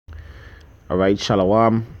All right,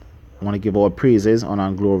 Shalom. I want to give all praises, honor,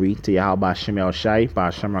 and glory to Yahweh Shem Shai,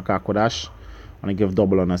 Ba'ashem Rakakodash. I want to give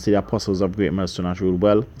double honor to the apostles of great mercy and rule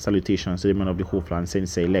well. Salutations to the men of the whole land,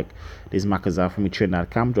 Sensei elect. This is Makazar from Trinidad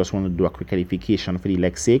Camp. Just want to do a quick edification for the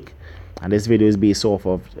elect's sake. And this video is based off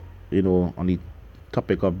of, on the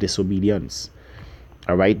topic of disobedience.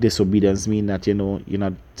 All right, disobedience means that, you're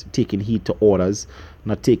not taking heed to orders,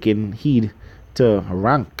 not taking heed to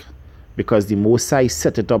rank, because the Most High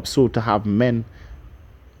set it up so to have men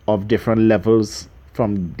of different levels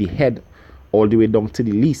from the head all the way down to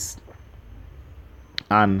the least.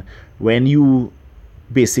 And when you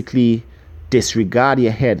basically disregard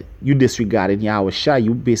your head, you disregarding Yahweh Shai,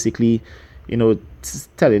 you basically,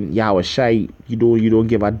 telling Yahweh Shai you don't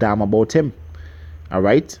give a damn about him. All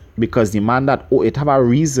right, because the man that it have a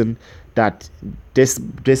reason that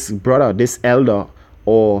this brother, this elder,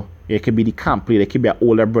 or it could be the camp leader, it could be an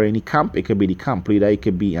older brother in the camp, it could be the camp leader, it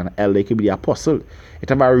could be an elder, it could be the apostle. It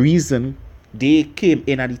have a reason they came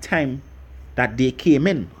in at the time that they came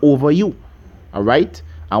in over you. All right,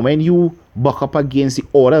 and when you buck up against the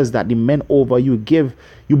orders that the men over you give,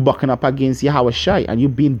 you bucking up against Yahweh Shai, and you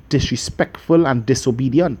being disrespectful and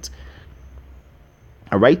disobedient.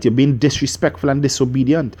 All right, you're being disrespectful and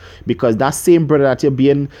disobedient, because that same brother that you're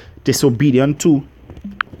being disobedient to,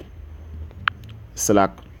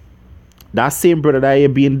 that same brother that you're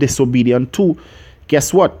being disobedient to,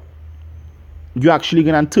 guess what? You're actually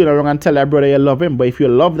gonna turn around and tell that brother you love him. But if you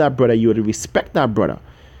love that brother, you would respect that brother.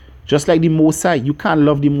 Just like the Most High, you can't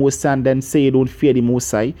love the Most High and then say you don't fear the Most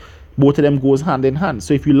High. Both of them goes hand in hand.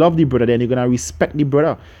 So if you love the brother, then you're gonna respect the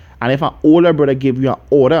brother. And if an older brother give you an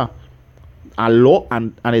order, a law,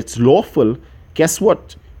 and it's lawful, guess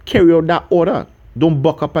what? Carry out that order. Don't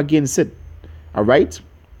buck up against it. All right?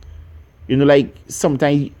 Like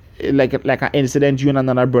sometimes, like an incident, you and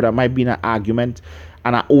another brother might be in an argument,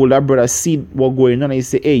 and an older brother see what going on, and he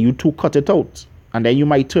say, hey, you two cut it out. And then you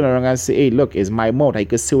might turn around and say, hey, look, it's my mouth, I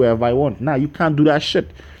can say whatever I want. Nah, you can't do that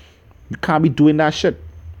shit. You can't be doing that shit.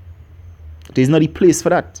 There's not a place for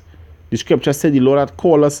that. The scripture said the Lord had not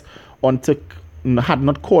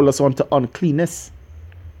called us unto uncleanness,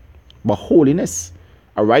 but holiness.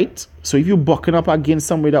 All right, so if you're bucking up against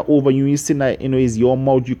somebody that over you, you say that is your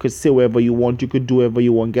mouth, you could say whatever you want, you could do whatever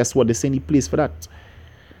you want. Guess what? There's any place for that.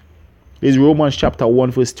 There's Romans chapter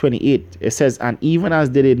 1 verse 28. It says, and even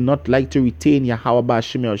as they did not like to retain Yahweh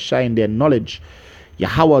Ba'ashem Shai in their knowledge,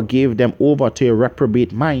 Yahweh gave them over to a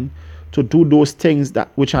reprobate mind to do those things that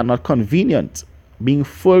which are not convenient, being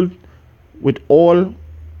filled with all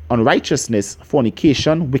unrighteousness,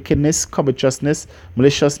 fornication, wickedness, covetousness,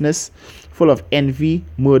 maliciousness, full of envy,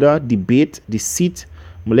 murder, debate, deceit,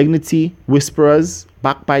 malignity, whisperers,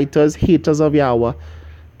 backbiters, haters of Yahweh,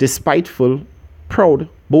 despiteful, proud,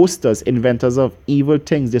 boasters, inventors of evil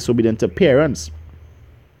things, disobedient to parents.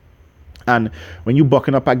 And when you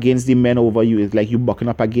bucking up against the men over you, it's like you bucking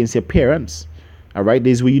up against your parents. All right,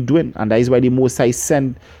 this is what you're doing, and that is why the Most High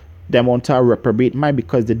send them onto a reprobate mind,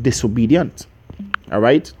 because they're disobedient. All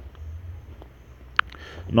right.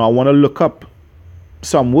 Now I want to look up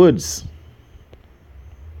some words.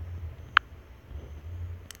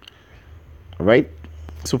 All right.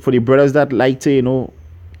 So for the brothers that like to,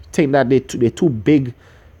 think that they're too big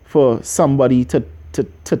for somebody to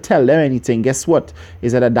tell them anything, guess what?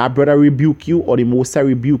 Is that brother rebuke you or the Most High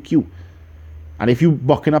rebuke you? And if you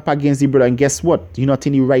bucking up against the brother, and guess what? You're not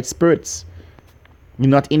in the right spirits. You're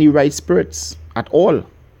not in the right spirits at all.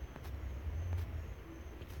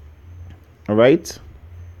 All right.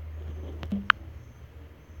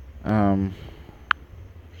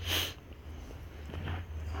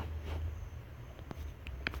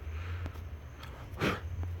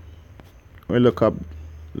 We look up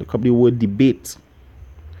the word debate.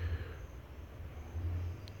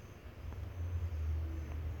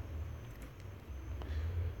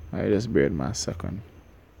 I just bear with me a second.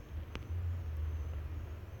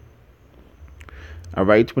 All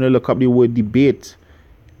right, when you look up the word debate,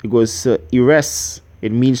 it goes eres.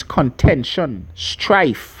 It means contention,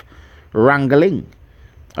 strife, wrangling.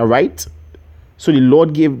 All right. So the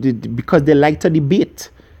Lord gave because they like to debate.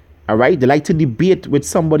 All right, they like to debate with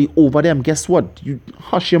somebody over them. Guess what? You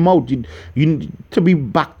hush your mouth. You to be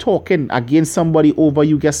back talking against somebody over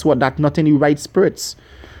you. Guess what? That's not in the right spirits.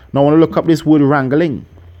 Now I want to look up this word wrangling.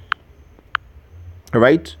 All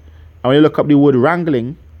right, I want to look up the word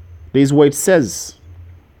wrangling. This is what it says.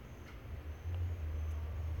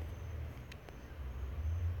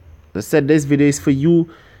 I said this video is for you,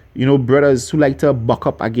 brothers who like to buck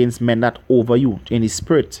up against men that over you in the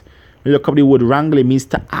spirit. When you look up the word wrangle, it means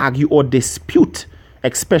to argue or dispute,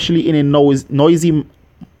 especially in a noisy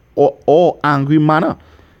or angry manner.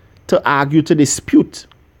 to argue, to dispute,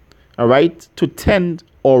 all right, to tend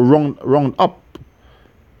or round up,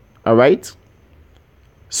 all right.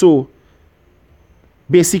 So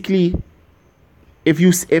basically, if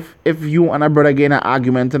you and a brother get in an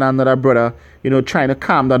argument and another brother, trying to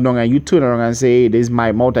calm that down, and you turn around and say, hey, this is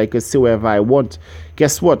my mouth, I can say whatever I want,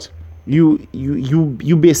 guess what? You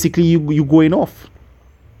basically you going off.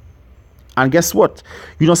 And guess what?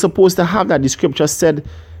 You're not supposed to have that. The scripture said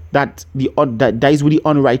that that is what the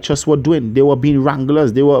unrighteous were doing. They were being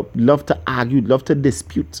wranglers. They were love to argue, love to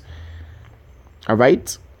dispute. All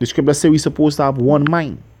right? The scripture says we're supposed to have one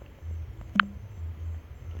mind.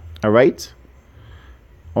 All right?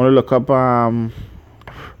 I want to look up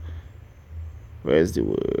where's the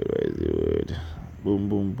word? Boom,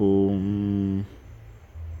 boom, boom.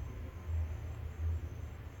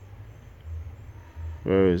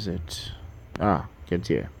 Where is it? Get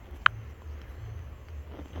here.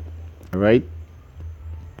 All right.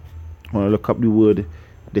 I want to look up the word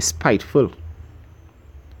despiteful.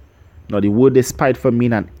 Now, the word despiteful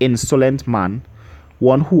means an insolent man,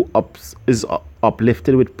 one who is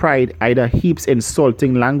uplifted with pride, either heaps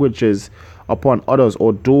insulting languages upon others,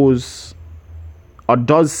 or does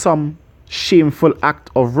some shameful act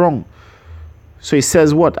of wrong. So he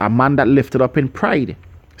says what? A man that lifted up in pride.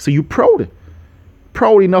 So you proud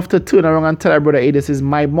enough to turn around and tell a brother, hey, this is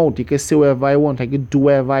my mouth. You can say whatever I want. I can do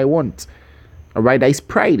whatever I want. All right, that is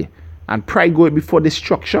pride. And pride goes before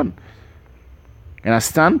destruction. You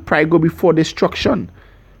understand? Pride goes before destruction.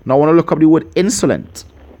 Now I want to look up the word insolent.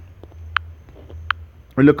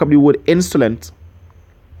 We look up the word insolent.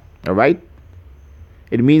 All right?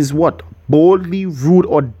 It means what? Boldly, rude,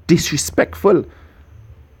 or disrespectful.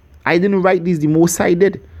 I didn't write this, the Most High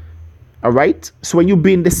did. All right? So when you're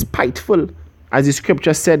being despiteful, as the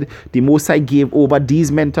scripture said, the Most High gave over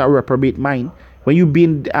these men to a reprobate mind. When you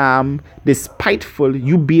being despiteful,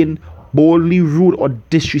 you being boldly rude or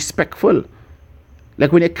disrespectful.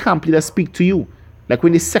 Like when a camp leader speak to you. Like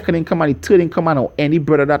when the second in command, the third in command, or any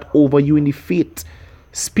brother that over you in the faith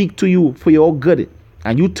speak to you for your good,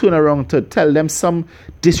 and you turn around to tell them some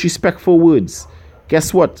disrespectful words.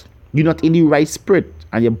 Guess what? You're not in the right spirit,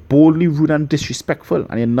 and you're boldly rude and disrespectful,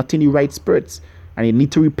 and you're not in the right spirits, and you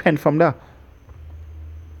need to repent from that.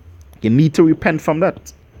 You need to repent from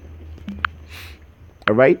that.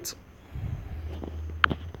 All right?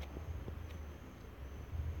 It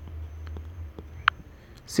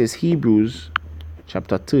says Hebrews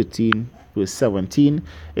chapter 13, verse 17.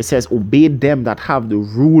 It says, obey them that have the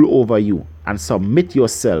rule over you, and submit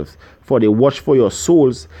yourselves, for they watch for your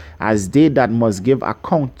souls, as they that must give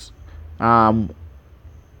account, that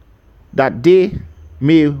they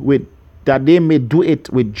may do it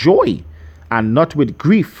with joy, and not with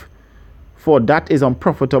grief, for that is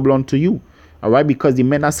unprofitable unto you. All right, because the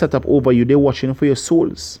men are set up over you, they're watching for your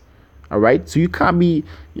souls. All right, so you can't be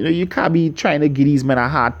trying to give these men a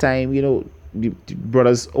hard time. The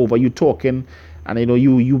brothers over you talking, and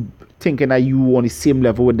you thinking that you on the same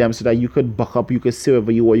level with them, so that you could buck up, you could say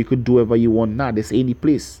whatever you want, you could do whatever you want. Nah, this ain't the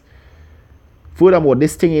place. Furthermore,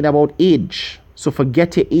 this thing ain't about age. So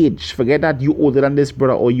forget your age. Forget that you older than this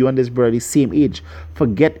brother, or you and this brother the same age.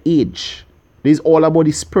 Forget age. This is all about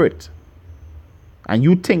the spirit. And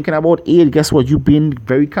you thinking about age, guess what? You being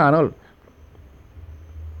very carnal.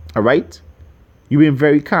 All right? You being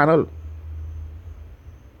very carnal.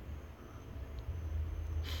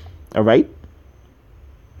 All right?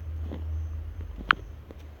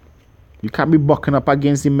 You can't be bucking up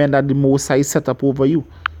against the men that the Most High set up over you.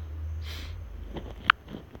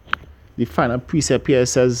 The final precept here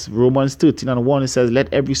says, Romans 13:1, it says,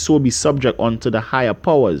 let every soul be subject unto the higher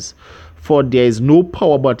powers, for there is no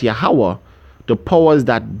power but Yahweh. The powers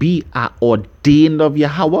that be are ordained of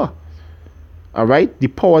Yahweh. All right? The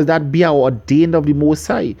powers that be are ordained of the Most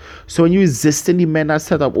High. So when you resisting the men that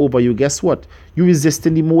set up over you, guess what? You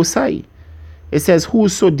resisting the Most High. It says,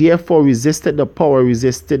 whoso therefore resisted the power,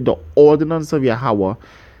 resisted the ordinance of Yahweh,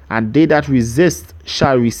 and they that resist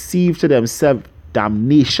shall receive to themselves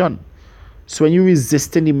damnation. So when you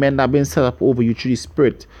resisting the men that have been set up over you through the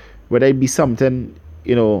Spirit, whether it be something,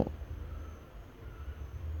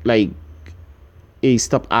 like, hey,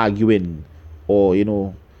 stop arguing,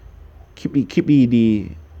 or keep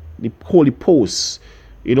the holy posts,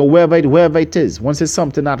 wherever it is. Once it's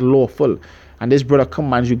something not lawful, and this brother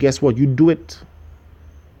commands you, guess what? You do it.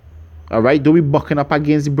 All right? Don't be bucking up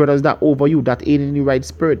against the brothers that over you, that ain't in the right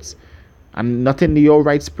spirits, and not in your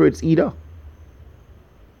right spirits either.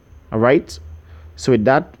 All right? So with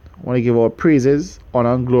that, I want to give our praises,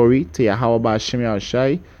 honor, and glory to Yahweh Ba'Shem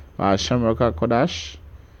Yahushai, Ba'Shem Rakah Kodash.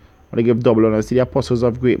 want to give double honors to the apostles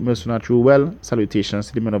of great mercy and true well. Salutations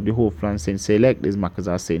to the men of the whole and saints elect. These markers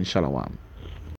are saying Shalom.